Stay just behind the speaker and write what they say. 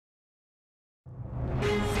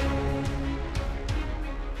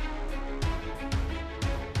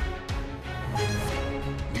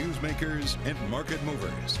makers and market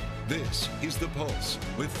movers. This is The Pulse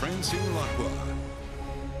with Francine Lacqua.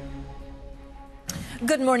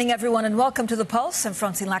 Good morning, everyone, and welcome to The Pulse. I'm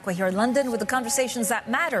Francine Lacqua here in London with the conversations that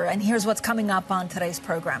matter. And here's what's coming up on today's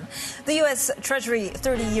program. The U.S. Treasury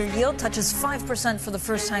 30-year yield touches 5% for the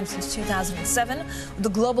first time since 2007, with the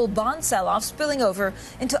global bond sell-off spilling over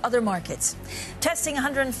into other markets. Testing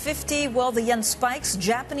 150 while the yen spikes,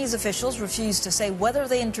 Japanese officials refuse to say whether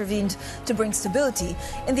they intervened to bring stability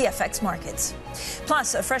in the FX markets.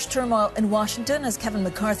 Plus, a fresh turmoil in Washington as Kevin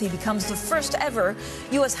McCarthy becomes the first ever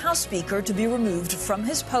U.S. House Speaker to be removed from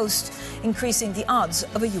his post, increasing the odds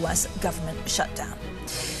of a U.S. government shutdown.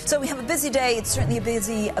 So we have a busy day. It's certainly a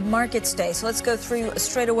busy markets day. So let's go through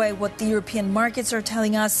straight away what the European markets are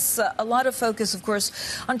telling us. A lot of focus, of course,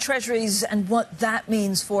 on treasuries and what that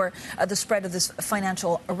means for the spread of this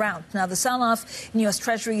financial round. Now, the sell-off in U.S.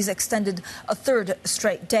 treasuries extended a third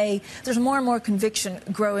straight day. There's more and more conviction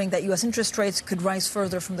growing that U.S. interest rates could rise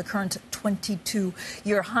further from the current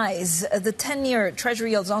 22-year highs. The 10-year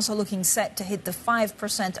treasury yield is also looking set to hit the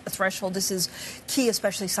 5% threshold. This is key,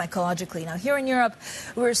 especially psychologically. Now, here in Europe,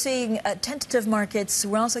 we're seeing tentative markets.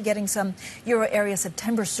 We're also getting some euro area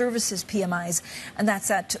September services PMIs, and that's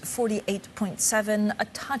at 48.7, a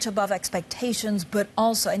touch above expectations, but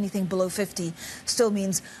also anything below 50 still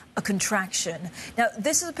means a contraction. Now,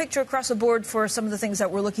 this is a picture across the board for some of the things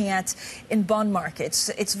that we're looking at in bond markets.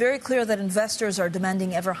 It's very clear that investors are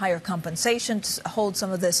demanding ever higher compensation to hold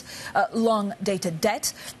some of this long-dated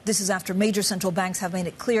debt. This is after major central banks have made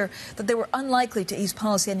it clear that they were unlikely to ease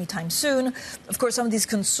policy anytime soon. Of course, some of these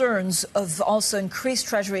concerns of also increased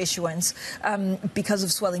treasury issuance because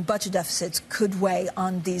of swelling budget deficits could weigh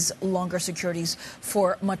on these longer securities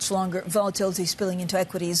for much longer, volatility spilling into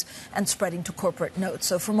equities and spreading to corporate notes.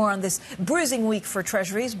 So for more on this bruising week for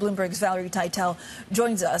treasuries, Bloomberg's Valerie Teitel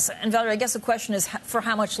joins us. And Valerie, I guess the question is for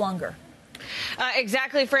how much longer?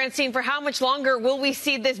 Exactly, Francine. For how much longer will we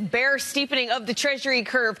see this bear steepening of the Treasury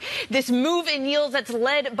curve? This move in yields that's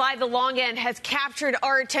led by the long end has captured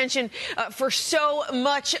our attention for so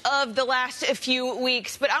much of the last few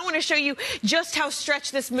weeks. But I want to show you just how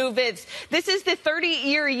stretched this move is. This is the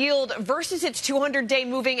 30-year yield versus its 200-day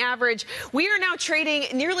moving average. We are now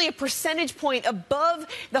trading nearly a percentage point above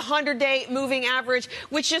the 100-day moving average,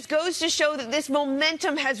 which just goes to show that this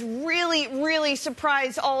momentum has really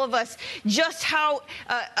surprised all of us. Just how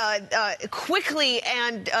quickly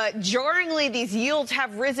and jarringly these yields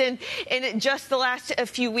have risen in just the last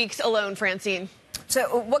few weeks alone, Francine.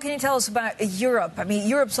 So what can you tell us about Europe? I mean,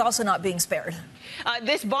 Europe's also not being spared.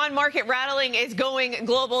 This bond market rattling is going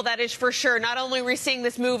global, that is for sure. Not only are we seeing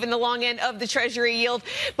this move in the long end of the Treasury yield,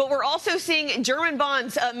 but we're also seeing German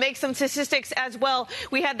bonds make some statistics as well.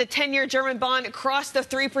 We had the 10-year German bond cross the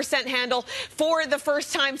 3% handle for the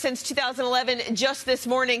first time since 2011 just this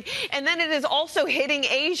morning. And then it is also hitting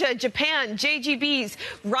Asia, Japan, JGBs,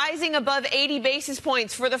 rising above 80 basis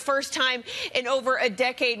points for the first time in over a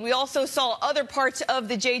decade. We also saw other parts of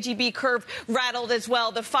the JGB curve rattled as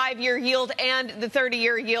well, the 5-year yield and the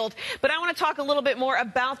 30-year yield. But I want to talk a little bit more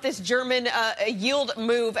about this German yield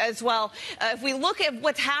move as well. If we look at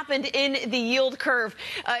what's happened in the yield curve,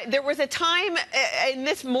 there was a time in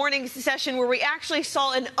this morning's session where we actually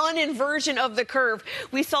saw an uninversion of the curve.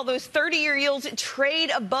 We saw those 30-year yields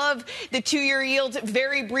trade above the 2-year yields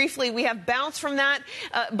very briefly. We have bounced from that,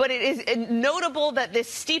 but it is notable that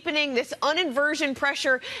this steepening, this uninversion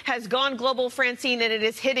pressure has gone global, Francine, and it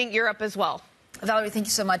is hitting Europe as well. Valerie, thank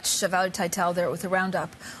you so much. Valerie Teitel there with a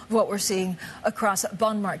roundup of what we're seeing across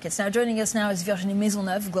bond markets. Now, joining us now is Virginie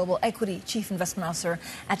Maisonneuve, Global Equity Chief Investment Officer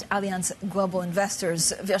at Allianz Global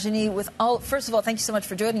Investors. Virginie, first of all, thank you so much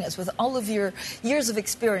for joining us. With all of your years of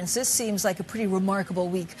experience, this seems like a pretty remarkable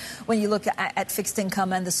week when you look at fixed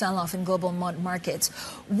income and the sell-off in global markets.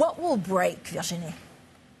 What will break, Virginie?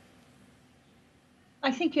 I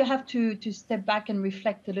think you have to step back and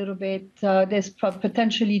reflect a little bit. There's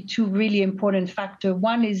potentially two really important factors.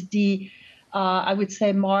 One is the, I would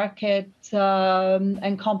say, market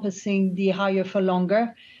encompassing the higher for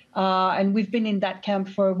longer. And we've been in that camp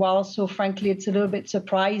for a while. So frankly, it's a little bit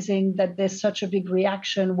surprising that there's such a big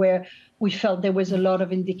reaction where we felt there was a lot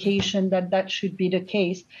of indication that that should be the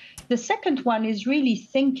case. The second one is really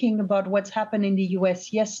thinking about what's happened in the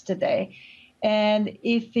US yesterday. And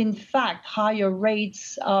if, in fact, higher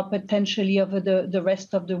rates are potentially over the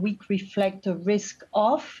rest of the week reflect a risk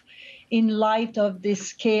off in light of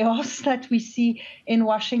this chaos that we see in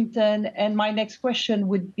Washington. And my next question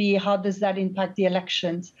would be, how does that impact the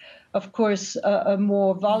elections? Of course, a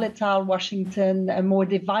more volatile Washington, a more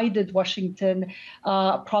divided Washington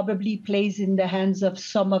probably plays in the hands of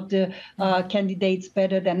some of the candidates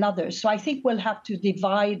better than others. So I think we'll have to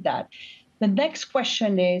divide that. The next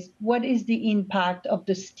question is, what is the impact of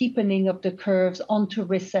the steepening of the curves onto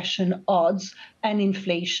recession odds and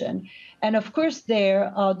inflation? And of course,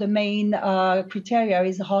 there, the main criteria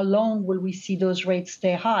is how long will we see those rates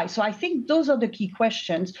stay high? So I think those are the key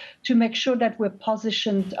questions to make sure that we're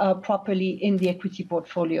positioned properly in the equity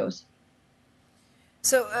portfolios.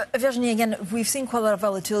 So, Virginie, again, we've seen quite a lot of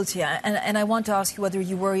volatility, and I want to ask you whether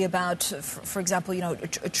you worry about, for example,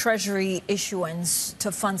 a Treasury issuance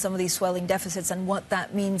to fund some of these swelling deficits and what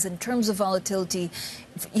that means in terms of volatility,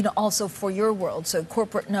 also for your world, so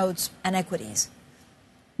corporate notes and equities.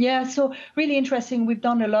 Yeah, so really interesting. We've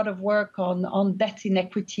done a lot of work on debt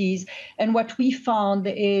inequities. And what we found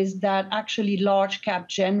is that actually large cap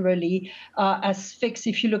generally has fixed,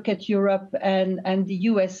 if you look at Europe and the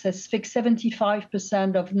US, has fixed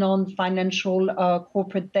 75% of non-financial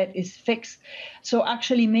corporate debt is fixed. So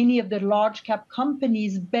actually many of the large cap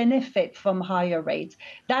companies benefit from higher rates.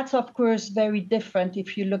 That's, of course, very different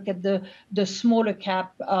if you look at the smaller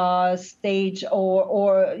cap stage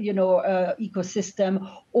or ecosystem,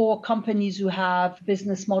 or companies who have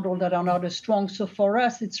business models that are not as strong. So for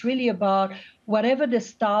us, it's really about whatever the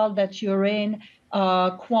style that you're in,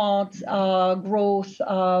 quant, growth,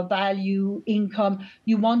 value, income,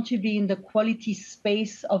 you want to be in the quality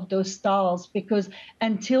space of those styles, because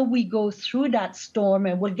until we go through that storm,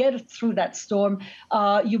 and we'll get through that storm,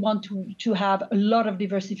 you want to have a lot of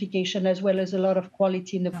diversification as well as a lot of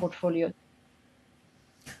quality in the portfolio.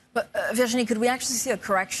 But Virginie, could we actually see a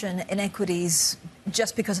correction in equities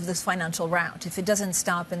just because of this financial rout, if it doesn't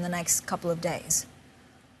stop in the next couple of days?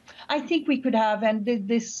 I think we could have, and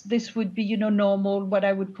this would be, normal, what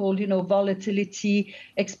I would call, volatility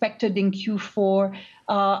expected in Q4.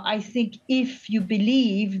 I think if you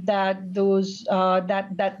believe that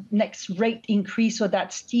that next rate increase or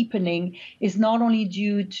that steepening is not only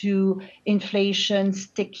due to inflation,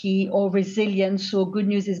 sticky, or resilience, so good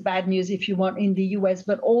news is bad news if you want in the US,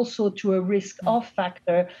 but also to a risk-off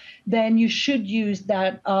factor, then you should use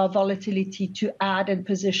that volatility to add and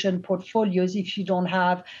position portfolios if you don't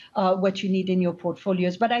have what you need in your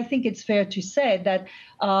portfolios. But I think it's fair to say that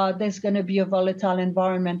there's going to be a volatile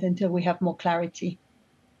environment until we have more clarity.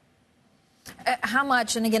 How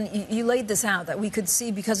much, and again, you laid this out, that we could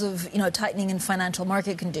see because of, tightening in financial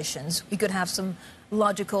market conditions, we could have some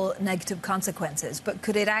logical negative consequences. But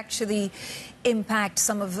could it actually impact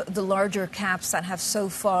some of the larger caps that have so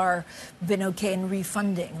far been okay in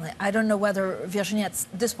refunding? I don't know whether, Virginie, at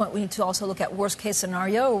this point we need to also look at worst case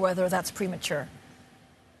scenario or whether that's premature.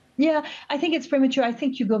 Yeah, I think it's premature. I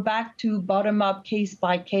think you go back to bottom up case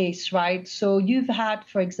by case, right? So you've had,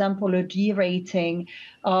 for example, a de-rating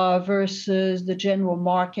versus the general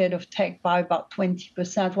market of tech by about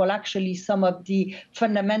 20%. Well, actually, some of the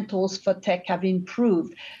fundamentals for tech have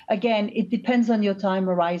improved. Again, it depends on your time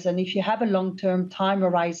horizon. If you have a long-term time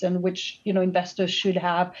horizon, which investors should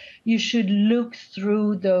have, you should look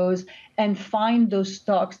through those and find those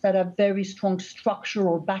stocks that have very strong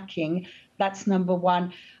structural backing. That's number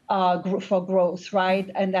one. For growth, right?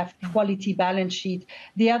 And that quality balance sheet.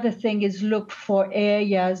 The other thing is look for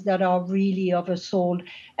areas that are really oversold.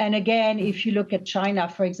 And again, if you look at China,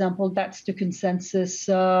 for example, that's the consensus,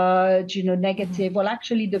 negative. Well,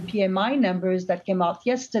 actually, the PMI numbers that came out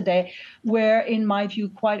yesterday were, in my view,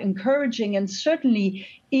 quite encouraging, and certainly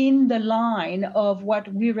in the line of what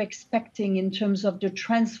we're expecting in terms of the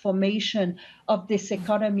transformation of this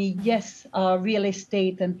economy. Yes, real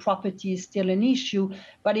estate and property is still an issue,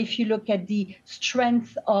 but if you look at the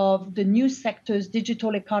strength of the new sectors,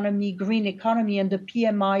 digital economy, green economy, and the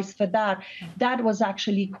PMIs for that was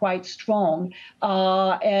actually quite strong.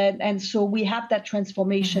 And so we have that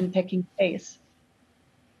transformation taking place.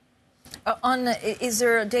 Is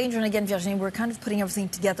there a danger, and again, Virginie, we're kind of putting everything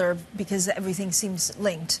together because everything seems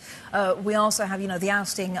linked. We also have, the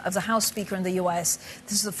ousting of the House Speaker in the U.S.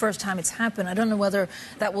 This is the first time it's happened. I don't know whether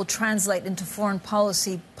that will translate into foreign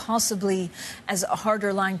policy, possibly as a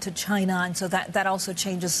harder line to China, and so that also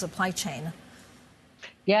changes supply chain.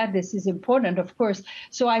 Yeah, this is important, of course.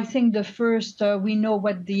 So I think the first, we know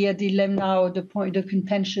what the dilemma or the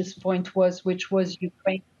contentious point was, which was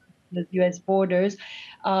Ukraine. The U.S. borders.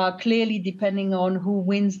 Clearly, depending on who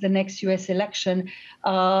wins the next U.S. election,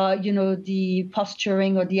 the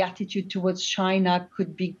posturing or the attitude towards China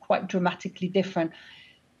could be quite dramatically different.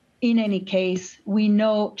 In any case, we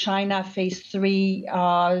know China phase 3.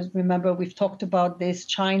 Remember, we've talked about this.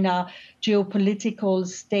 China geopolitical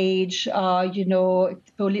stage,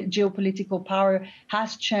 geopolitical power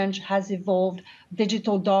has changed, has evolved.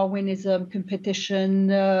 Digital Darwinism, competition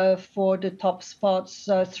for the top spots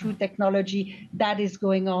through technology, that is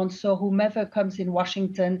going on. So whomever comes in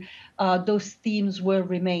Washington, those themes will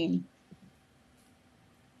remain.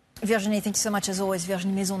 Virginie, thank you so much as always.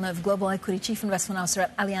 Virginie Maisonneuve, Global Equity Chief Investment Officer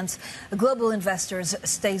at Allianz Global Investors,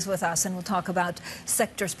 stays with us, and we'll talk about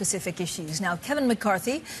sector-specific issues. Now, Kevin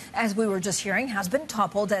McCarthy, as we were just hearing, has been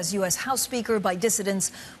toppled as U.S. House Speaker by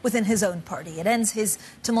dissidents within his own party. It ends his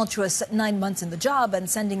tumultuous 9 months in the job and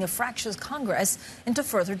sending a fractious Congress into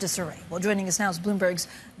further disarray. Well, joining us now is Bloomberg's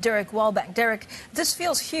Derek Walbank. Derek, this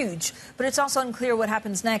feels huge, but it's also unclear what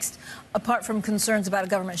happens next, apart from concerns about a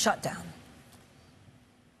government shutdown.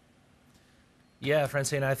 Yeah,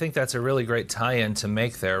 Francine, I think that's a really great tie-in to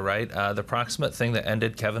make there, right? The proximate thing that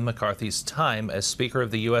ended Kevin McCarthy's time as Speaker of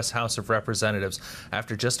the U.S. House of Representatives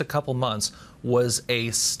after just a couple months was a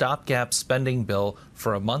stopgap spending bill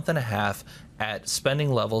for a month and a half at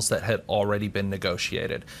spending levels that had already been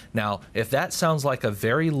negotiated. Now, if that sounds like a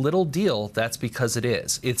very little deal, that's because it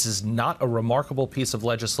is. It is not a remarkable piece of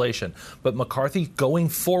legislation, but McCarthy going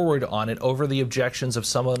forward on it over the objections of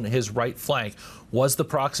someone on his right flank was the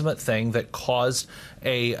proximate thing that caused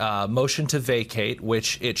a motion to vacate,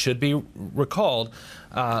 which it should be recalled,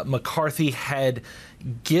 McCarthy had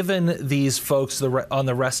given these folks on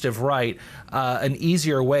the restive right an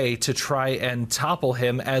easier way to try and topple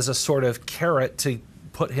him as a sort of carrot to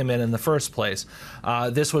put him in the first place.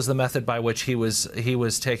 This was the method by which he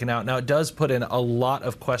was taken out. Now, it does put in a lot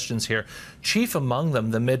of questions here. Chief among them,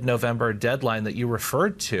 the mid-November deadline that you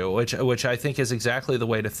referred to, which I think is exactly the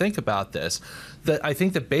way to think about this. I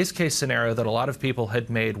think the base case scenario that a lot of people had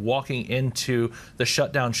made walking into the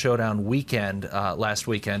shutdown showdown weekend last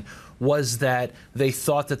weekend was that they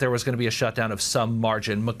thought that there was going to be a shutdown of some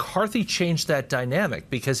margin. McCarthy changed that dynamic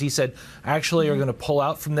because he said, actually, we're going to pull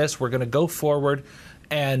out from this. We're going to go forward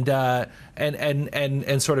and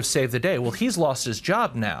sort of save the day. Well, he's lost his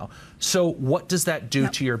job now. So what does that do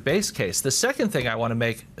to your base case? The second thing I want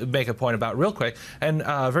to make a point about real quick, and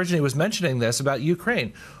Virginie was mentioning this about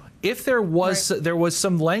Ukraine. If there was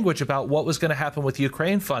some language about what was going to happen with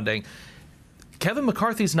Ukraine funding, Kevin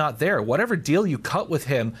McCarthy's not there. Whatever deal you cut with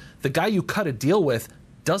him, the guy you cut a deal with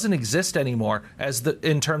doesn't exist anymore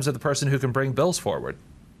in terms of the person who can bring bills forward.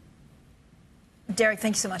 Derek,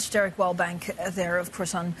 thank you so much. Derek Walbank there, of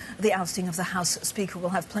course, on the ousting of the House Speaker. We'll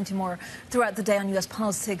have plenty more throughout the day on U.S.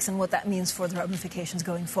 politics and what that means for the ramifications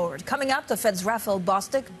going forward. Coming up, the Fed's Raphael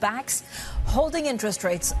Bostic backs holding interest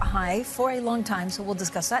rates high for a long time, so we'll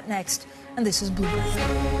discuss that next. And this is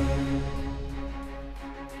Bloomberg.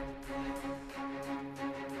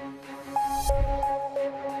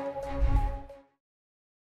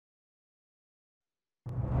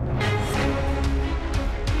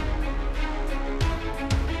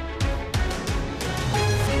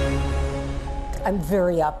 I'm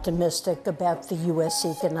very optimistic about the U.S.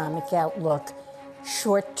 economic outlook.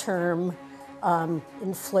 Short-term,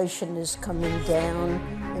 inflation is coming down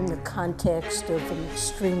in the context of an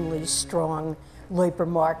extremely strong labor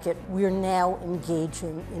market. We're now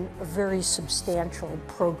engaging in a very substantial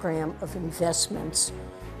program of investments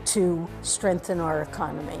to strengthen our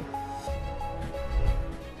economy.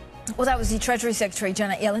 Well, that was the Treasury Secretary,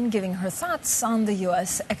 Janet Yellen, giving her thoughts on the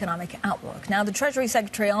U.S. economic outlook. Now, the Treasury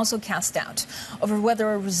Secretary also cast doubt over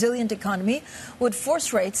whether a resilient economy would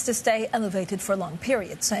force rates to stay elevated for a long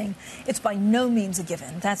period, saying it's by no means a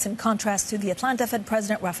given. That's in contrast to the Atlanta Fed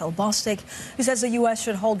President, Raphael Bostic, who says the U.S.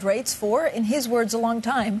 should hold rates for, in his words, a long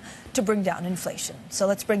time to bring down inflation. So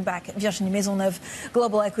let's bring back Virginie Maisonneuve,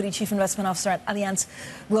 Global Equity Chief Investment Officer at Allianz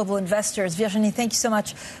Global Investors. Virginie, thank you so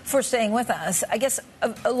much for staying with us. I guess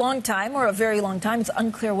a long time or a very long time, it's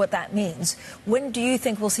unclear what that means. When do you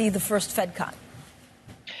think we'll see the first Fed cut?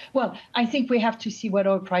 Well, I think we have to see what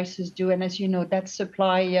oil prices do. And as you know, that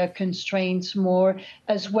supply constraints more,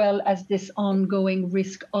 as well as this ongoing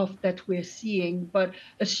risk off that we're seeing. But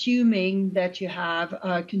assuming that you have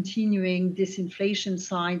continuing disinflation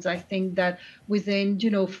signs, I think that within,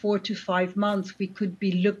 4 to 5 months, we could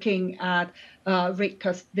be looking at rate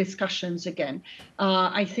cut discussions again.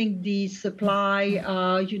 I think the supply,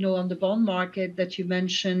 on the bond market that you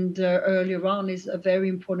mentioned earlier on is a very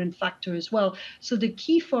important factor as well. So the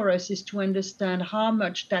key for us is to understand how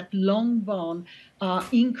much that long bond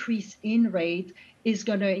increase in rate is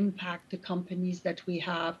going to impact the companies that we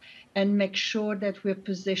have, and make sure that we're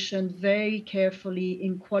positioned very carefully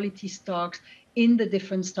in quality stocks in the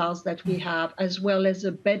different styles that we have, as well as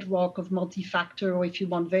a bedrock of multi-factor, or if you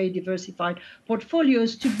want, very diversified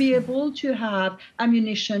portfolios, to be able to have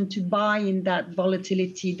ammunition to buy in that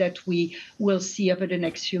volatility that we will see over the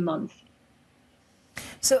next few months.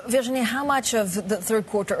 So, Virginie, how much of the third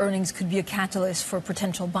quarter earnings could be a catalyst for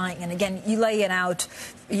potential buying? And again, you lay it out,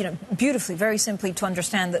 beautifully, very simply to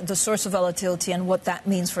understand the source of volatility and what that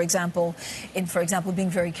means, for example, being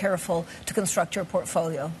very careful to construct your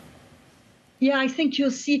portfolio. Yeah, I think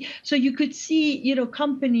you'll see. So you could see,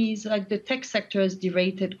 companies like the tech sector has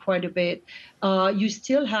derated quite a bit. You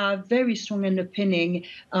still have very strong underpinning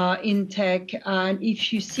in tech. And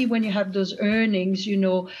if you see when you have those earnings,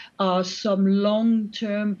 some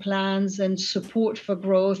long-term plans and support for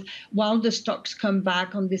growth while the stocks come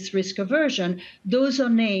back on this risk aversion, those are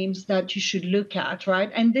names that you should look at,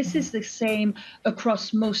 right? And this is the same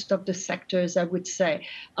across most of the sectors, I would say.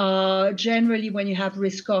 Generally, when you have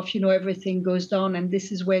risk off, everything goes down, and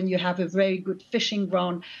this is when you have a very good fishing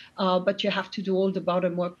ground, but you have to do all the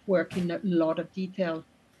bottom work in a lot of detail.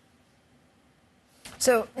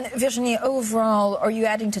 So, Virginie, overall, are you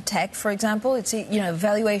adding to tech, for example? It's,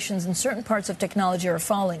 valuations in certain parts of technology are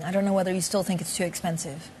falling. I don't know whether you still think it's too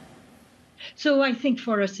expensive. So I think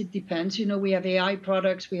for us, it depends. We have AI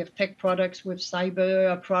products, we have tech products, we have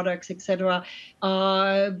cyber products, etc.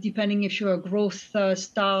 Depending if you're a growth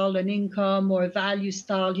style, an income, or a value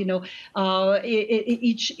style,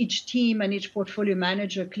 each team and each portfolio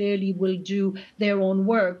manager clearly will do their own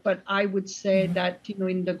work. But I would say that,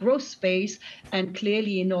 in the growth space and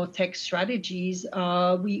clearly in our tech strategies,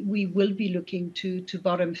 we will be looking to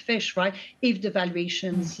bottom fish, right, if the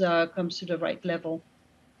valuations comes to the right level.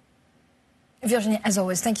 Virginie, as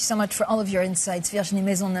always, thank you so much for all of your insights. Virginie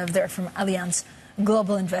Maisonneuve there from Allianz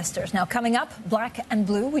Global Investors. Now, coming up, Black and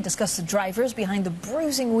Blue, we discuss the drivers behind the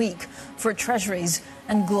bruising week for treasuries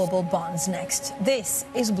and global bonds next. This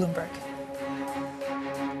is Bloomberg.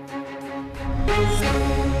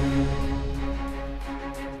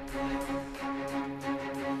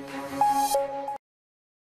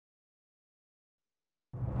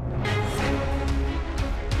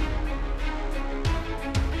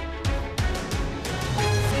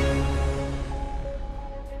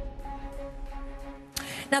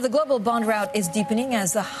 Now, the global bond rout is deepening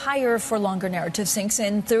as the higher for longer narrative sinks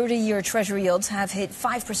in. 30-year Treasury yields have hit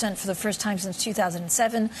 5% for the first time since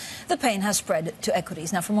 2007. The pain has spread to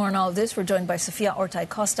equities. Now, for more on all of this, we're joined by Sofia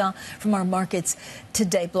Ortay-Costa from our Markets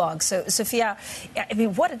Today blog. So, Sofia,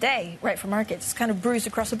 what a day, right, for markets. It's kind of bruised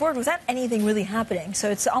across the board without anything really happening. So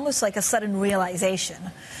it's almost like a sudden realization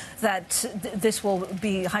that this will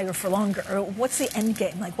be higher for longer. What's the end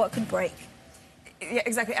game? Like, what could break? Yeah,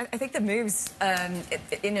 exactly. I think the moves,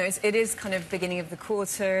 it is kind of beginning of the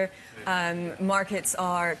quarter. Markets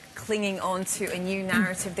are clinging on to a new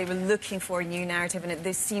narrative. They were looking for a new narrative, and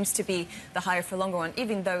this seems to be the higher for longer one,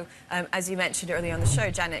 even though, as you mentioned earlier on the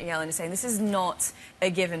show, Janet Yellen is saying this is not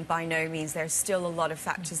a given by no means. There's still a lot of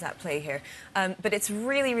factors at play here. But it's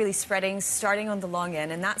really, really spreading, starting on the long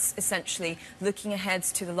end, and that's essentially looking ahead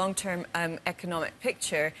to the long-term economic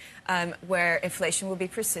picture, where inflation will be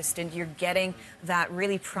persistent. You're getting that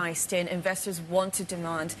really priced in. Investors want to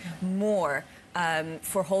demand more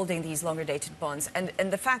for holding these longer dated bonds. And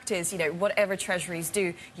the fact is, whatever treasuries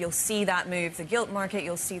do, you'll see that move. The gilt market,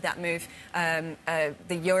 you'll see that move.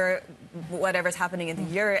 The euro, whatever's happening in the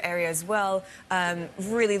euro area as well.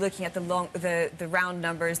 Really looking at the round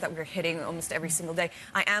numbers that we're hitting almost every single day.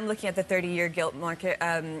 I am looking at the 30-year gilt market,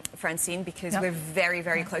 Francine, because we're very,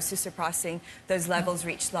 very close to surpassing those levels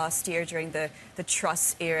reached last year during the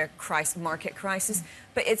Truss era market crisis.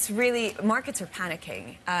 But it's really, markets are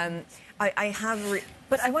panicking. But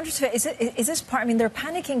I wonder, is this part, they're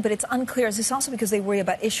panicking, but it's unclear. Is this also because they worry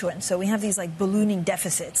about issuance? So we have these ballooning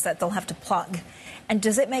deficits that they'll have to plug. And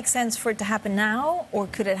does it make sense for it to happen now, or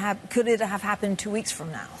could it have happened 2 weeks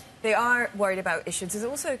from now? They are worried about issuance. There's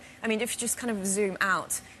also, if you just kind of zoom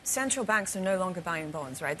out, central banks are no longer buying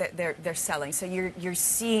bonds, right? They're selling. So you're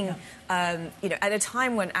seeing, at a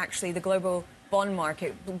time when actually the global bond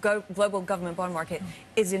market, global government bond market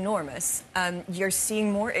is enormous. You're seeing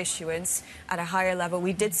more issuance at a higher level.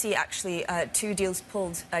 We did see actually 2 deals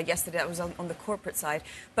pulled yesterday. That was on the corporate side.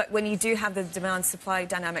 But when you do have the demand-supply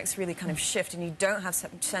dynamics really kind of shift, and you don't have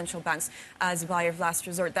central banks as a buyer of last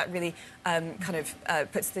resort, that really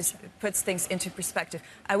puts things into perspective.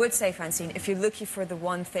 I would say, Francine, if you're looking for the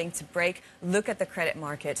one thing to break, look at the credit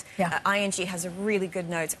market. Yeah. ING has a really good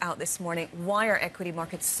note out this morning. Why are equity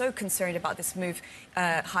markets so concerned about this move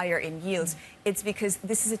higher in yields? It's because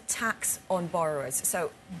this is a tax on borrowers.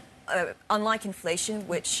 So unlike inflation,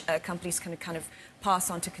 which companies can kind of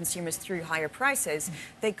pass on to consumers through higher prices,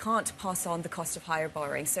 they can't pass on the cost of higher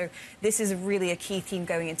borrowing. So this is really a key theme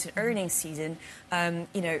going into earnings season.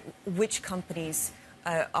 Which companies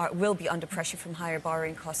will be under pressure from higher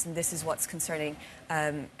borrowing costs, and this is what's concerning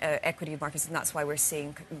equity markets, and that's why we're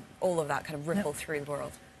seeing all of that kind of ripple through the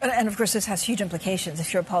world. And of course, this has huge implications.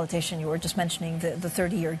 If you're a politician, you were just mentioning the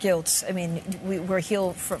 30-year gilts. I mean, we're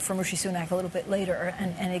healed from Rishi Sunak a little bit later,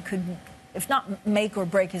 and it could, if not make or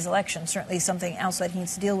break his election, certainly something else that he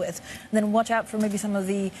needs to deal with. And then watch out for maybe some of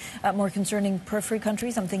the more concerning periphery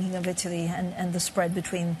countries. I'm thinking of Italy and the spread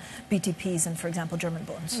between BTPs and, for example, German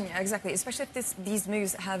bonds. Yeah, exactly, especially if these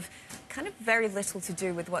moves have kind of very little to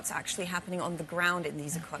do with what's actually happening on the ground in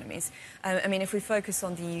these economies. I mean, if we focus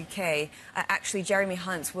on the UK, actually Jeremy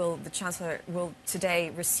Hunt, the Chancellor, will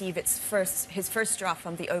today receive his first draft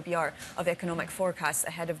from the OBR of economic forecasts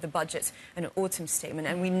ahead of the budget and autumn statement.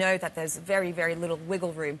 And we know that there's very, very little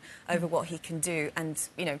wiggle room over what he can do, and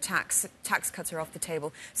tax cuts are off the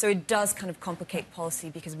table. So it does kind of complicate policy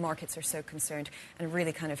because markets are so concerned, and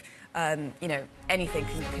really kind of anything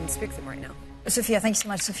can spook them right now. Sophia, thanks so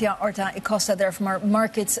much. Sophia Orta-Acosta there from our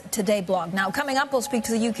Markets Today blog. Now, coming up, we'll speak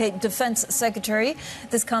to the UK Defence Secretary.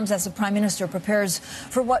 This comes as the Prime Minister prepares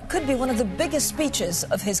for what could be one of the biggest speeches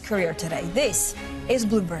of his career today. This is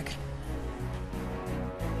Bloomberg.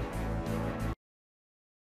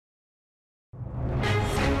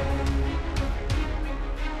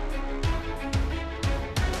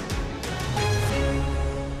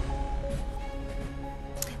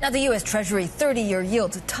 Now, the U.S. Treasury 30-year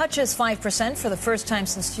yield touches 5% for the first time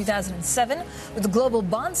since 2007, with the global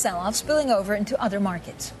bond sell-off spilling over into other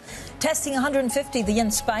markets. Testing 150, the yen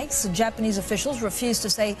spikes. Japanese officials refused to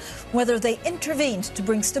say whether they intervened to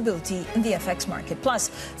bring stability in the FX market. Plus,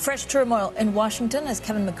 fresh turmoil in Washington as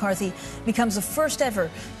Kevin McCarthy becomes the first ever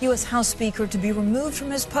U.S. House Speaker to be removed from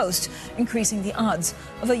his post, increasing the odds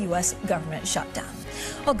of a U.S. government shutdown.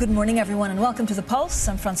 Well, good morning, everyone, and welcome to The Pulse.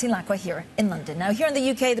 I'm Francine Lacqua here in London. Now, here in the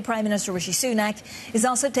UK, the Prime Minister, Rishi Sunak, is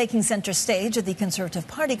also taking centre stage at the Conservative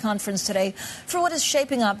Party conference today for what is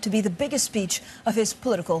shaping up to be the biggest speech of his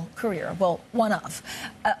political career. Well, one of.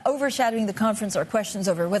 Overshadowing the conference are questions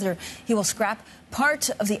over whether he will scrap part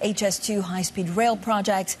of the HS2 high-speed rail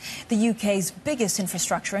project, the UK's biggest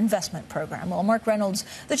infrastructure investment programme. Well, Mark Reynolds,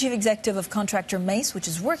 the chief executive of contractor Mace, which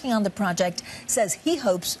is working on the project, says he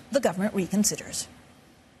hopes the government reconsiders.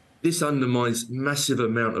 This undermines massive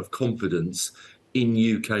amount of confidence in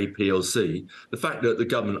UK PLC. The fact that the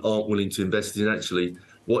government aren't willing to invest in actually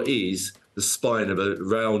what is the spine of a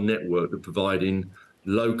rail network of providing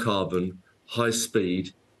low carbon, high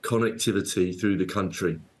speed connectivity through the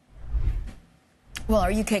country. Well,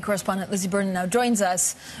 our UK correspondent Lizzie Byrne now joins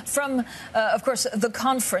us from, of course, the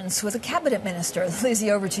conference with the cabinet minister.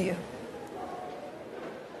 Lizzie, over to you.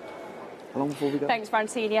 How long before we go? Thanks,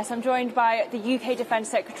 Francine. Yes, I'm joined by the UK Defence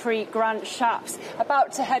Secretary, Grant Shapps,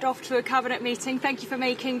 about to head off to a cabinet meeting. Thank you for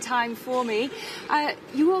making time for me.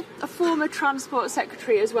 You were a former Transport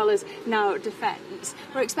Secretary as well as now Defence.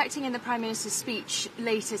 We're expecting in the Prime Minister's speech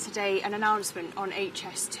later today an announcement on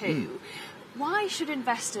HS2. Why should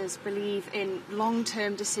investors believe in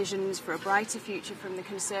long-term decisions for a brighter future from the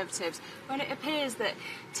Conservatives when it appears that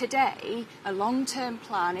today a long-term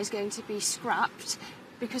plan is going to be scrapped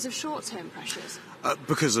because of short-term pressures?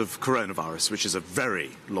 Because of coronavirus, which is a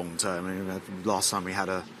very long term. I mean, last time we had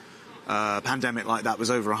a pandemic like that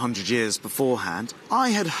was over 100 years beforehand. I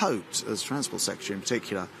had hoped, as Transport Secretary in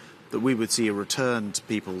particular, that we would see a return to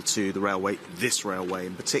people to the railway, this railway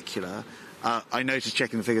in particular. I noticed,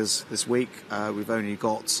 checking the figures this week, we've only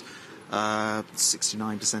got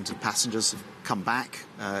 69% of passengers have come back.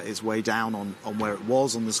 It's way down on where it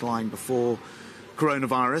was on this line before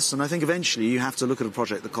coronavirus, and I think eventually you have to look at a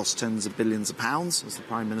project that costs tens of billions of pounds, as the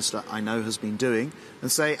Prime Minister I know has been doing,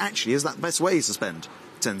 and say, actually, is that the best way to spend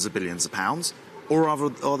tens of billions of pounds, or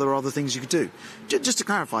are there other things you could do? Just to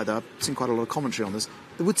clarify, though, I've seen quite a lot of commentary on this,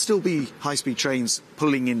 there would still be high-speed trains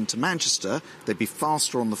pulling into Manchester. They'd be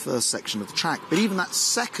faster on the first section of the track, but even that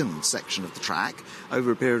second section of the track,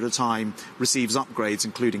 over a period of time, receives upgrades,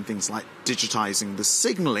 including things like digitising the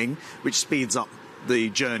signalling, which speeds up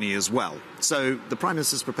the journey as well. So the Prime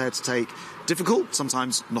Minister is prepared to take difficult,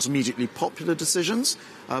 sometimes not immediately popular decisions,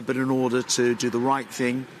 but in order to do the right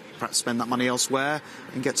thing, perhaps spend that money elsewhere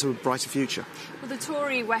and get to a brighter future. Well, the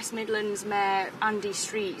Tory West Midlands Mayor Andy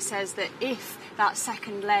Street says that if that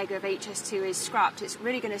second leg of HS2 is scrapped, it's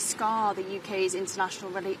really going to scar the UK's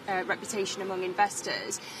international reputation among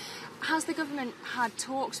investors. Has the government had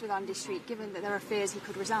talks with Andy Street, given that there are fears he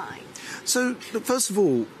could resign? So, look, first of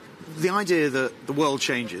all, the idea that the world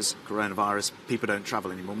changes, coronavirus, people don't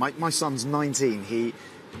travel anymore. My son's 19. He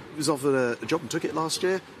was offered a job and took it last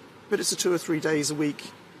year, but it's 2 or 3 days a week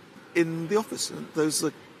in the office. And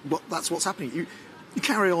that's what's happening. You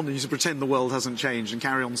carry on and you pretend the world hasn't changed and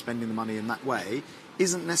carry on spending the money in that way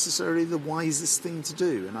isn't necessarily the wisest thing to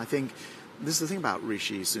do. And I think this is the thing about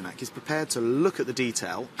Rishi Sunak. He's prepared to look at the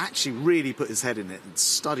detail, actually really put his head in it and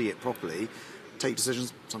study it properly, take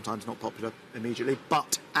decisions, sometimes not popular immediately,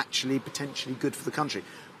 but actually potentially good for the country.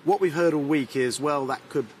 What we've heard all week is, well, that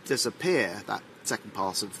could disappear, that second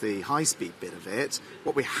part of the high-speed bit of it.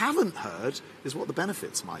 What we haven't heard is what the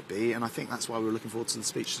benefits might be, and I think that's why we're looking forward to the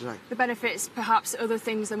speech today. The benefits, perhaps other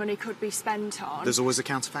things the money could be spent on. There's always a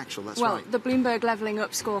counterfactual, that's right. Well, the Bloomberg Levelling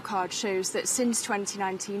Up scorecard shows that since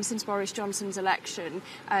 2019, since Boris Johnson's election,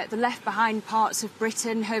 the left-behind parts of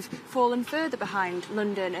Britain have fallen further behind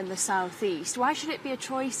London and the South East. Why should it be a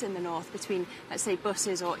choice in the North between, let's say,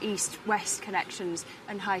 buses or East-West connections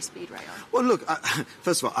and high-speed rail? Well, look,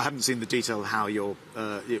 first of all, I haven't seen the detail of how your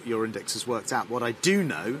index has worked out. What I do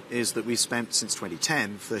know is that we've spent, since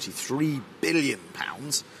 2010, £33 billion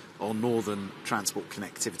on northern transport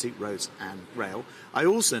connectivity, roads and rail. I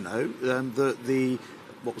also know that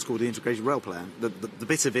what was called the integrated rail plan, the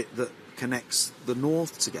bit of it that connects the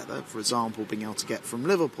north together, for example, being able to get from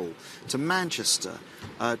Liverpool to Manchester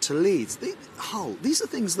to Leeds, Hull, these are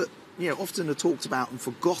things that often are talked about and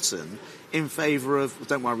forgotten in favour of,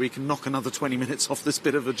 don't worry, we can knock another 20 minutes off this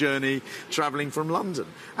bit of a journey travelling from London.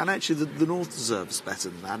 And actually, the North deserves better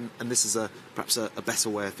than that, and this is perhaps a better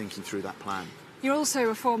way of thinking through that plan. You're also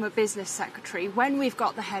a former business secretary. When we've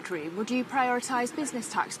got the headroom, would you prioritise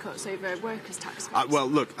business tax cuts over workers' tax cuts? Well,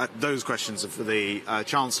 look, those questions are for the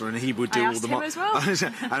Chancellor, and he would do all the... I asked him as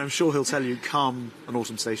well. And I'm sure he'll tell you come an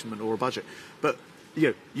autumn statement or a budget. But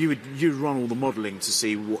you'd run all the modelling to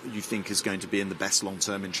see what you think is going to be in the best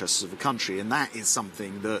long-term interests of the country, and that is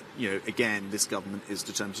something that again this government is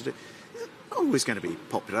determined to do. It's always going to be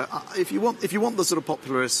popular. If you want the sort of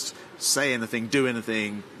popularist say anything, do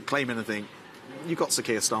anything, claim anything, you've got Sir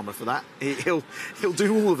Keir Starmer for that. He'll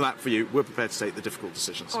do all of that for you. We're prepared to take the difficult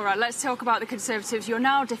decisions. All right, let's talk about the Conservatives. You're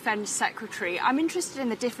now Defence Secretary. I'm interested in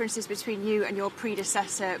the differences between you and your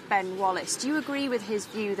predecessor, Ben Wallace. Do you agree with his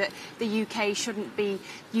view that the UK shouldn't be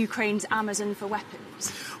Ukraine's Amazon for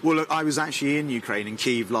weapons? Well, look, I was actually in Ukraine, in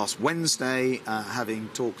Kyiv, last Wednesday, having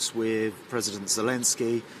talks with President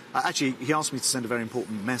Zelensky. Actually, he asked me to send a very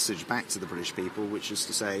important message back to the British people, which is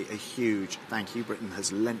to say a huge thank you. Britain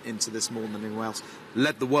has lent into this more than anyone else,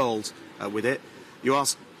 led the world with it. You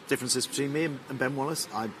asked differences between me and Ben Wallace.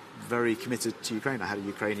 I'm very committed to Ukraine. I had a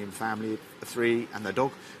Ukrainian family of 3 and their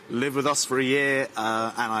dog live with us for a year,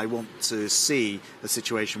 and I want to see a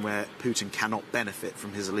situation where Putin cannot benefit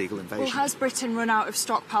from his illegal invasion. Well, has Britain run out of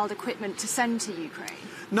stockpiled equipment to send to Ukraine?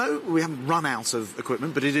 No, we haven't run out of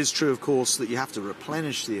equipment, but it is true, of course, that you have to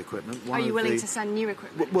replenish the equipment. Are you willing to send new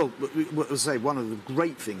equipment? Well, I say one of the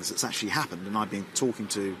great things that's actually happened, and I've been talking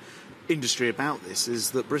to industry about this,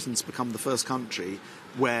 is that Britain's become the first country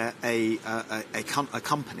where a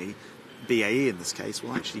company, BAE in this case,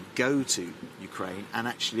 will actually go to Ukraine and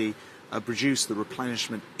actually produce the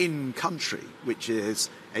replenishment in country, which is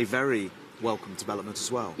a very welcome development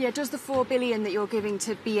as well. Yeah, does the $4 billion that you're giving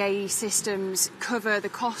to BAE Systems cover the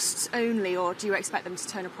costs only, or do you expect them to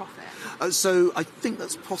turn a profit? So I think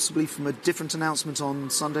that's possibly from a different announcement on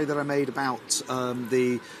Sunday that I made about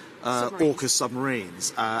the AUKUS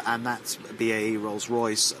submarines, and that's BAE,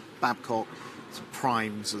 Rolls-Royce, Babcock,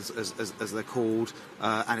 primes as they're called,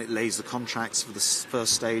 and it lays the contracts for the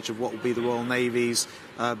first stage of what will be the Royal Navy's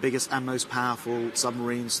biggest and most powerful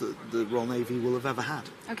submarines that the Royal Navy will have ever had.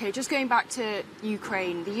 OK, just going back to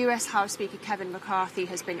Ukraine, the US House Speaker Kevin McCarthy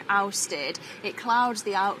has been ousted. It clouds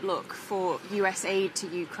the outlook for US aid to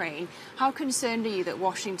Ukraine. How concerned are you that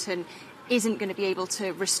Washington isn't going to be able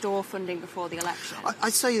to restore funding before the election?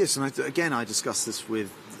 I say this, and I discussed this with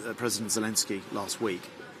President Zelensky last week.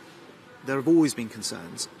 There have always been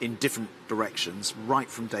concerns in different directions right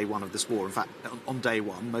from day one of this war. In fact, on day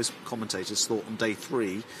one, most commentators thought on day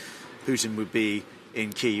 3 Putin would be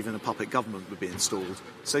in Kyiv and a puppet government would be installed.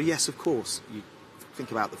 So yes, of course, you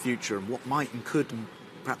think about the future and what might and could and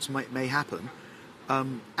perhaps may happen.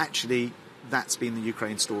 Actually, that's been the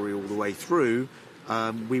Ukraine story all the way through.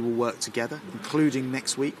 We will work together, including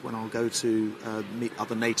next week when I'll go to meet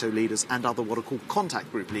other NATO leaders and other what are called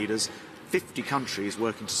contact group leaders 50 countries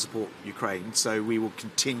working to support Ukraine, so we will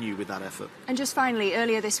continue with that effort. And just finally,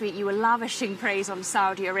 earlier this week you were lavishing praise on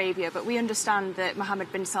Saudi Arabia, but we understand that Mohammed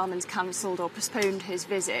bin Salman's cancelled or postponed his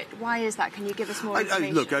visit. Why is that? Can you give us more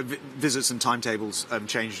information? Look, visits and timetables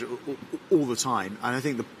change all the time, and I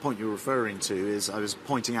think the point you're referring to is I was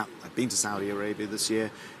pointing out I've been to Saudi Arabia this year.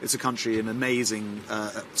 It's a country in amazing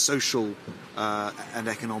social and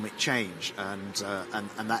economic change, and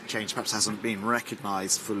that change perhaps hasn't been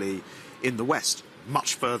recognised fully in the West.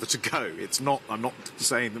 Much further to go. It's not. I'm not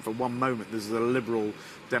saying that for one moment this is a liberal,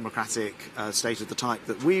 democratic state of the type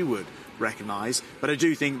that we would recognise. But I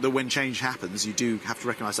do think that when change happens, you do have to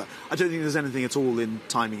recognise that. I don't think there's anything at all in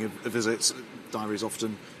timing of visits. Diaries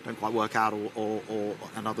often don't quite work out,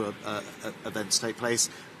 and other events take place.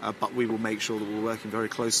 But we will make sure that we're working very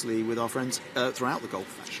closely with our friends throughout the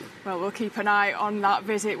Gulf, actually. Well, we'll keep an eye on that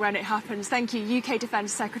visit when it happens. Thank you, UK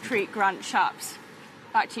Defence Secretary Grant Shapps.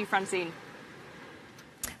 Back to you, Francine.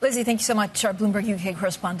 Lizzie, thank you so much. Our Bloomberg UK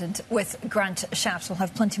correspondent with Grant Shapps. We'll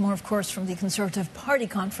have plenty more, of course, from the Conservative Party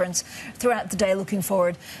conference throughout the day. Looking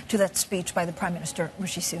forward to that speech by the Prime Minister,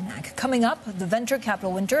 Rishi Sunak. Coming up, the venture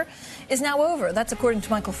capital winter is now over. That's according to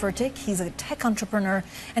Michael Furtick. He's a tech entrepreneur,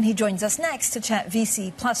 and he joins us next to chat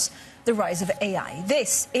VC plus the rise of AI.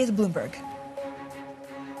 This is Bloomberg.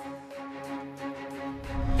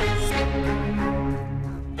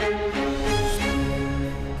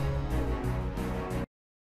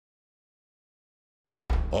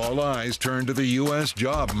 All eyes turn to the U.S.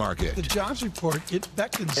 job market. The jobs report, it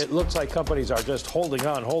beckons. It looks like companies are just holding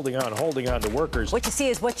on to workers. What you see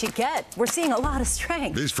is what you get. We're seeing a lot of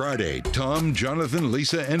strength. This Friday, Tom, Jonathan,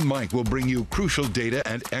 Lisa, and Mike will bring you crucial data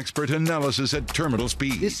and expert analysis at terminal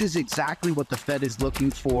speed. This is exactly what the Fed is looking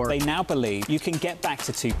for. They now believe you can get back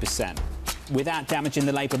to 2% without damaging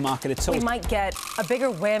the labour market at all. We might get a bigger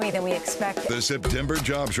whammy than we expected. The September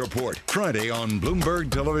Jobs Report, Friday on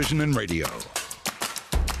Bloomberg Television and Radio.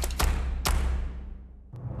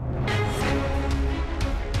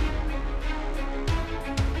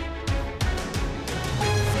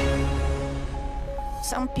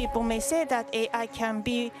 Some people may say that AI can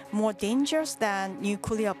be more dangerous than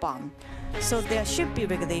nuclear bomb. So there should be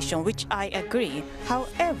regulation, which I agree.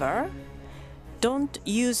 However, don't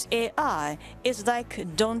use AI. It's like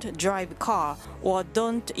don't drive a car or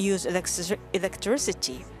don't use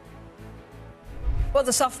electricity. Well,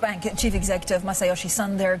 the SoftBank chief executive, Masayoshi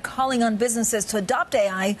Son, they're calling on businesses to adopt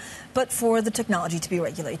AI, but for the technology to be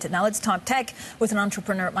regulated. Now, let's talk tech with an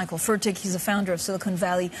entrepreneur, Michael Furtick. He's the founder of Silicon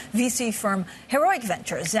Valley VC firm Heroic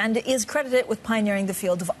Ventures and is credited with pioneering the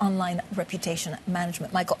field of online reputation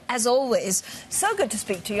management. Michael, as always, so good to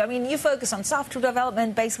speak to you. I mean, you focus on software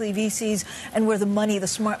development, basically VCs, and where the money, the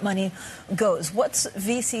smart money, goes. What's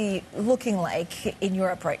VC looking like in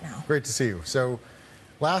Europe right now? Great to see you. So,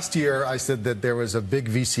 last year, I said that there was a big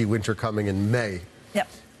VC winter coming in May. Yep.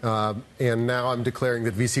 And now I'm declaring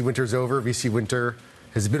that VC winter is over. VC winter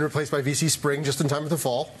has been replaced by VC spring just in time for the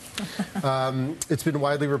fall. It's been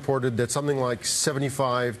widely reported that something like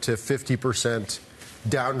 75 to 50%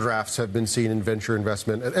 downdrafts have been seen in venture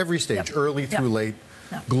investment at every stage, early through late,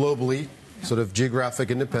 globally, sort of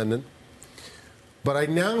geographic independent. But I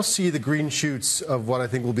now see the green shoots of what I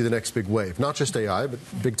think will be the next big wave, not just AI, but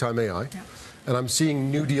big-time AI. And I'm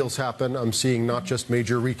seeing new deals happen. I'm seeing not just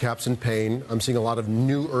major recaps and pain. I'm seeing a lot of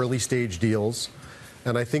new early-stage deals.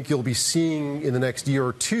 And I think you'll be seeing in the next year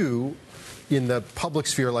or two in the public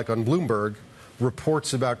sphere, like on Bloomberg,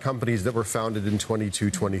 reports about companies that were founded in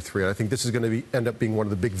 22, 23. And I think this is going to end up being one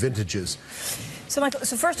of the big vintages. So, Michael,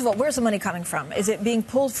 so first of all, where's the money coming from? Is it being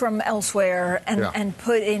pulled from elsewhere and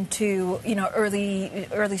put into,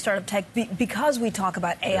 early startup tech because we talk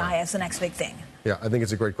about AI as the next big thing? Yeah, I think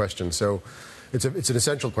it's a great question. So it's an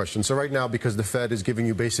essential question. So right now, because the Fed is giving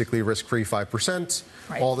you basically risk-free 5%,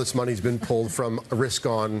 all this money's been pulled from risk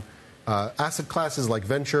on asset classes like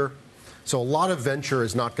venture. So a lot of venture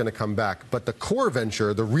is not going to come back. But the core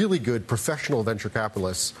venture, the really good professional venture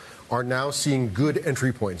capitalists, are now seeing good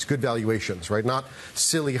entry points, good valuations, right? Not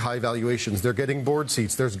silly high valuations. They're getting board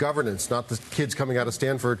seats. There's governance, not the kids coming out of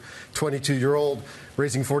Stanford, 22-year-old,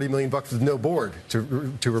 raising $40 million with no board to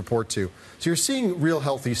report to. So you're seeing real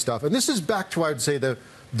healthy stuff. And this is back to, I would say, the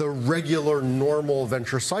regular, normal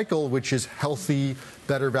venture cycle, which is healthy,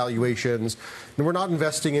 better valuations. And we're not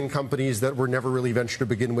investing in companies that were never really venture to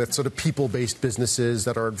begin with, sort of people-based businesses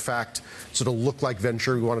that are, in fact, sort of look like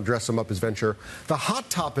venture. We want to dress them up as venture. The hot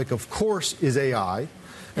topic, of course, is AI.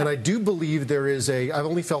 And I do believe there is I've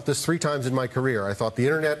only felt this 3 times in my career. I thought the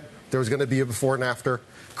internet, there was going to be a before and after.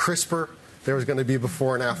 CRISPR, there was going to be a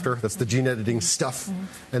before and after. That's the gene editing stuff.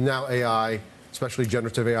 And now AI. especially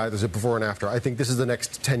generative AI. There's a before and after. I think this is the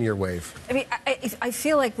next 10-year wave. I mean, I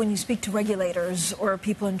feel like when you speak to regulators or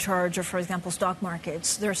people in charge of, for example, stock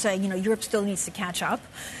markets, they're saying, Europe still needs to catch up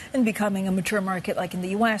in becoming a mature market like in the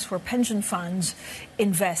U.S., where pension funds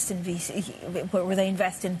invest in VC, where they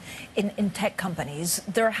invest in tech companies.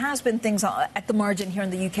 There has been things at the margin here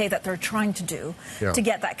in the U.K. that they're trying to do to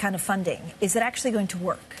get that kind of funding. Is it actually going to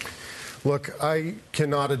work? Look, I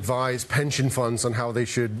cannot advise pension funds on how they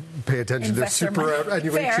should pay attention to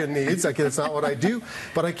superannuation needs. That's not what I do.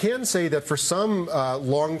 But I can say that for some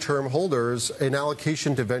long-term holders, an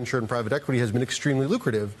allocation to venture and private equity has been extremely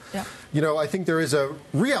lucrative. Yeah. I think there is a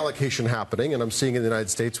reallocation happening, and I'm seeing it in the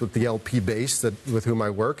United States with the LP base with whom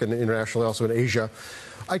I work, and internationally also in Asia.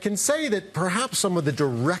 I can say that perhaps some of the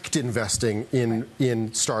direct investing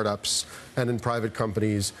in startups and in private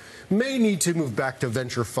companies may need to move back to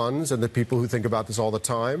venture funds and the people who think about this all the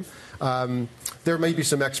time. There may be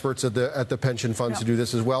some experts at the pension funds who do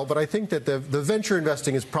this as well, but I think that the venture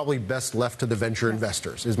investing is probably best left to the venture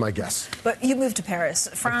investors, is my guess. But you moved to Paris.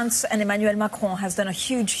 France and Emmanuel Macron has done a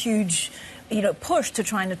huge push to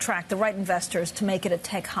try and attract the right investors to make it a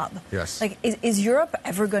tech hub. Yes. Is Europe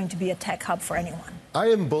ever going to be a tech hub for anyone? I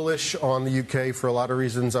am bullish on the UK for a lot of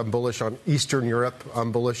reasons. I'm bullish on Eastern Europe.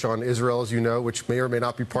 I'm bullish on Israel, as you know, which may or may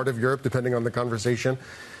not be part of Europe, depending on the conversation.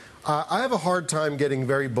 I have a hard time getting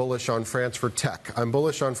very bullish on France for tech. I'm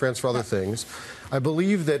bullish on France for other things. I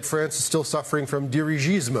believe that France is still suffering from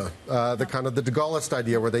dirigisme, the kind of the de Gaulleist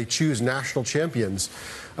idea where they choose national champions.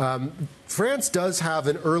 France does have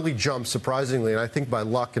an early jump, surprisingly, and I think by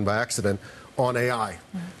luck and by accident, on AI.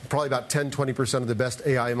 Probably about 10-20% of the best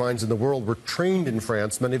AI minds in the world were trained in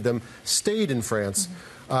France. Many of them stayed in France.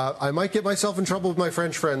 I might get myself in trouble with my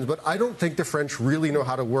French friends, but I don't think the French really know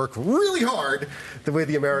how to work really hard the way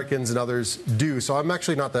the Americans and others do. So I'm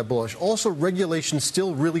actually not that bullish. Also, regulation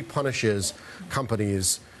still really punishes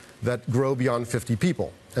companies that grow beyond 50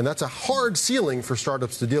 people. And that's a hard ceiling for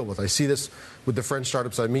startups to deal with. I see this with the French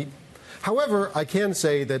startups I meet. However, I can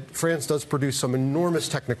say that France does produce some enormous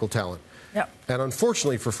technical talent. Yep. And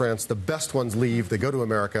unfortunately for France, the best ones leave, they go to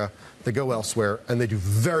America, they go elsewhere, and they do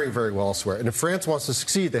very, very well elsewhere. And if France wants to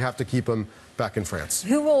succeed, they have to keep them back in France.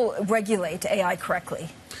 Who will regulate AI correctly,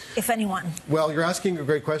 if anyone? Well, you're asking a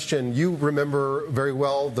great question. You remember very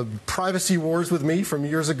well the privacy wars with me from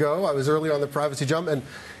years ago. I was early on the privacy jump,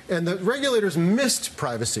 and the regulators missed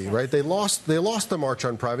privacy, right? They lost the march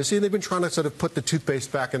on privacy, and they've been trying to sort of put the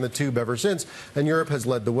toothpaste back in the tube ever since, and Europe has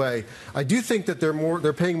led the way. I do think that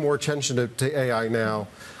they're paying more attention to AI now.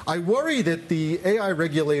 I worry that the AI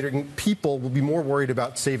regulating people will be more worried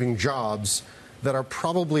about saving jobs that are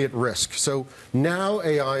probably at risk. So now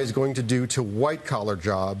AI is going to do to white-collar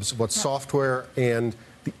jobs what software and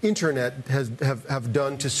the internet have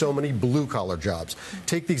done to so many blue-collar jobs.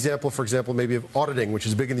 Take the example, for example, maybe of auditing, which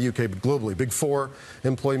is big in the UK, but globally. Big Four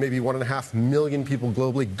employ maybe 1.5 million people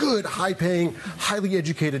globally. Good, high-paying, highly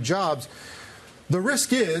educated jobs. The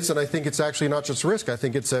risk is, and I think it's actually not just risk, I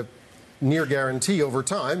think it's a near guarantee over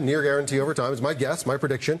time is my guess, my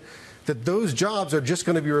prediction, that those jobs are just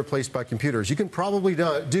going to be replaced by computers. You can probably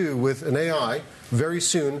do with an AI very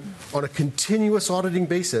soon on a continuous auditing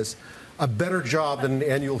basis a better job than an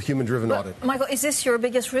annual human-driven audit. Michael, is this your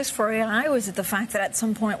biggest risk for AI, or is it the fact that at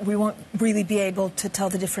some point we won't really be able to tell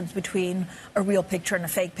the difference between a real picture and a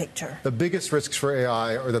fake picture? The biggest risks for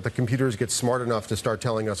AI are that the computers get smart enough to start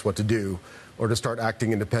telling us what to do or to start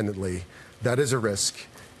acting independently. That is a risk.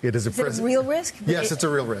 Is it a real risk? Yes, it's a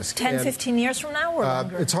real risk. 10, 15 years from now or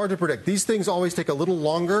longer? It's hard to predict. These things always take a little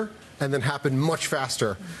longer and then happen much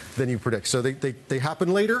faster than you predict. So they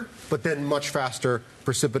happen later, but then much faster,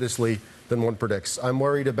 precipitously, than one predicts. I'm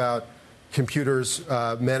worried about computers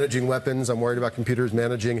managing weapons. I'm worried about computers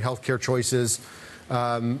managing healthcare choices.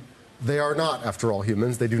 They are not, after all,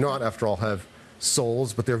 humans. They do not, after all, have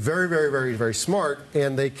souls, but they're very, very, very, very smart,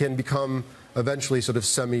 and they can become eventually sort of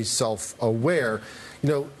semi-self-aware.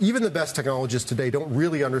 Even the best technologists today don't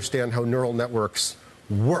really understand how neural networks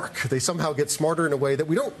work. They somehow get smarter in a way that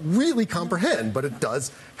we don't really comprehend, but it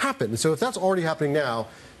does happen. So if that's already happening now,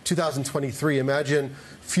 2023, imagine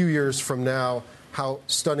a few years from now how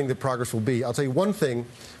stunning the progress will be. I'll tell you one thing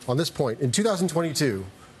on this point. In 2022,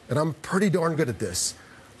 and I'm pretty darn good at this,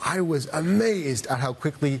 I was amazed at how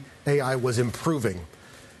quickly AI was improving.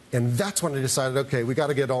 And that's when I decided, okay, we got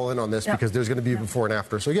to get all in on this because there's going to be a before and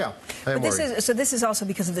after. So, yeah, I am worried. So this is also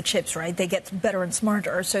because of the chips, right? They get better and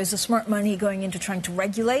smarter. So is the smart money going into trying to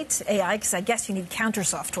regulate AI? Because I guess you need counter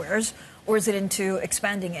softwares. Or is it into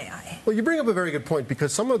expanding AI? Well, you bring up a very good point,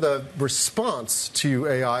 because some of the response to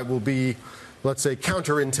AI will be, let's say,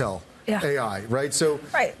 counter-intel AI, right? So,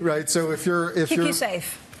 right. So if you're keep you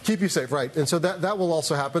safe. Keep you safe, right. And so that will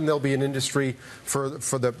also happen. There'll be an industry for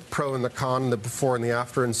the pro and the con, the before and the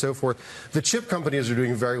after, and so forth. The chip companies are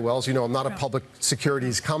doing very well. As you know, I'm not a public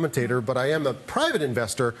securities commentator, but I am a private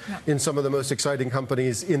investor in some of the most exciting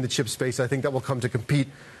companies in the chip space. I think that will come to compete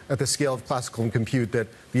at the scale of classical compute that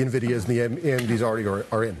the NVIDIAs and the AMDs already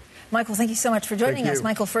are in. Michael, thank you so much for joining us.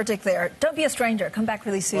 Michael Furtick there. Don't be a stranger. Come back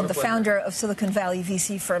really soon. The founder of Silicon Valley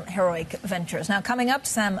VC firm Heroic Ventures. Now, coming up,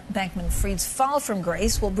 Sam Bankman-Fried's fall from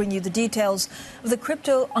grace will bring you the details of the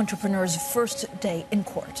crypto entrepreneur's first day in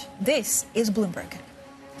court. This is Bloomberg.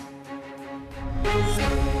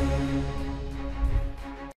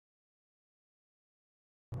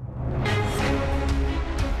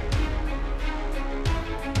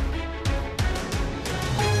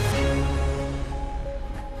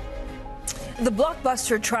 The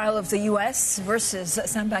blockbuster trial of the U.S. versus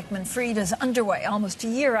Sam Bankman-Fried is underway almost a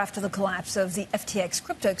year after the collapse of the FTX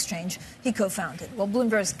crypto exchange he co-founded. Well,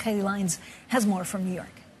 Bloomberg's Kelly Lyons has more from New York.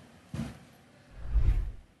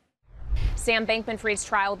 Sam Bankman-Fried's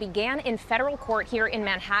trial began in federal court here in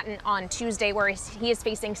Manhattan on Tuesday, where he is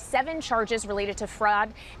facing 7 charges related to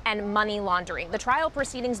fraud and money laundering. The trial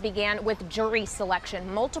proceedings began with jury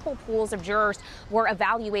selection. Multiple pools of jurors were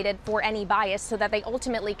evaluated for any bias so that they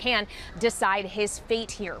ultimately can decide his fate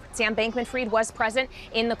here. Sam Bankman-Fried was present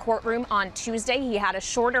in the courtroom on Tuesday. He had a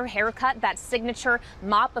shorter haircut. That signature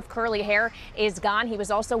mop of curly hair is gone. He was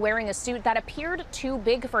also wearing a suit that appeared too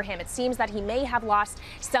big for him. It seems that he may have lost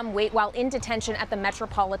some weight while in detention at the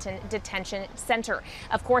Metropolitan Detention Center.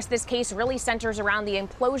 Of course, this case really centers around the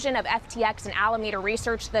implosion of FTX and Alameda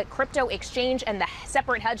Research, the crypto exchange and the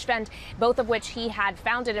separate hedge fund, both of which he had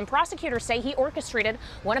founded. And prosecutors say he orchestrated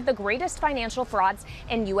one of the greatest financial frauds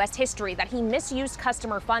in U.S. history, that he misused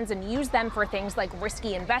customer funds and used them for things like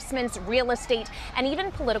risky investments, real estate, and even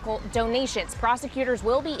political donations. Prosecutors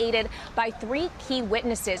will be aided by 3 key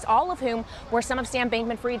witnesses, all of whom were some of Sam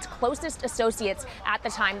Bankman-Fried's closest associates at the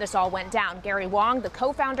time this all went down. Gary Wang, the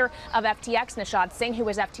co-founder of FTX, Nishad Singh, who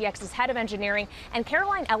was FTX's head of engineering, and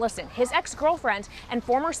Caroline Ellison, his ex-girlfriend and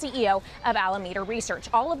former CEO of Alameda Research.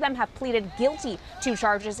 All of them have pleaded guilty to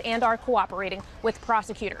charges and are cooperating with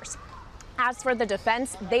prosecutors. As for the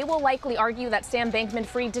defense, they will likely argue that Sam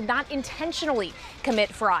Bankman-Fried did not intentionally commit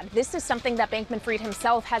fraud. This is something that Bankman-Fried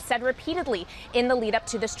himself has said repeatedly in the lead up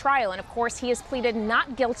to this trial. And of course, he has pleaded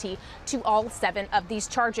not guilty to all 7 of these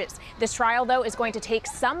charges. This trial, though, is going to take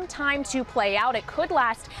some time to play out. It could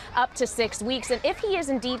last up to 6 weeks. And if he is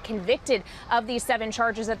indeed convicted of these 7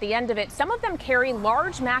 charges at the end of it, some of them carry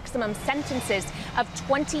large maximum sentences of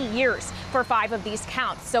 20 years for 5 of these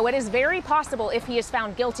counts. So it is very possible, if he is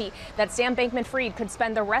found guilty, that Sam Bankman-Fried could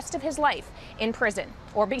spend the rest of his life in prison,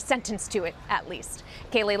 or be sentenced to it at least.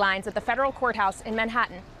 Kayleigh Lyons at the federal courthouse in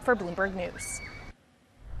Manhattan for Bloomberg News.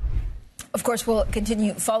 Of course, we'll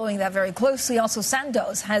continue following that very closely. Also,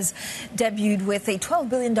 Sandoz has debuted with a $12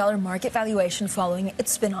 billion market valuation following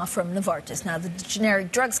its spinoff from Novartis. Now, the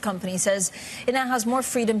generic drugs company says it now has more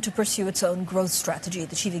freedom to pursue its own growth strategy.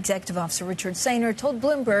 The chief executive officer, Richard Saynor, told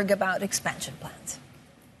Bloomberg about expansion plans.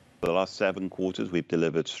 For the last 7 quarters, we've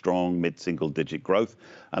delivered strong mid-single-digit growth,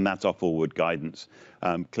 and that's our forward guidance.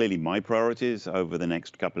 Clearly, my priorities over the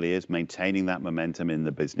next couple of years, maintaining that momentum in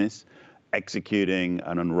the business, executing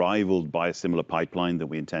an unrivaled biosimilar pipeline that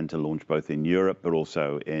we intend to launch both in Europe but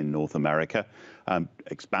also in North America,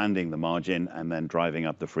 expanding the margin and then driving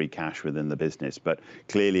up the free cash within the business. But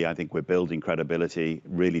clearly, I think we're building credibility,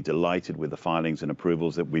 really delighted with the filings and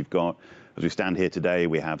approvals that we've got. As we stand here today,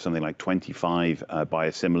 we have something like 25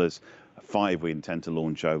 biosimilars, 5 we intend to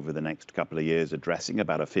launch over the next couple of years, addressing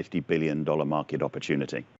about a $50 billion market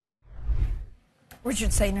opportunity.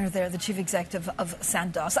 Richard Saynor there, the chief executive of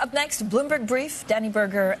Sandoz. Up next, Bloomberg Brief, Danny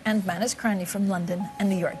Berger and Manus Carney from London and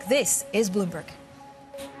New York. This is Bloomberg.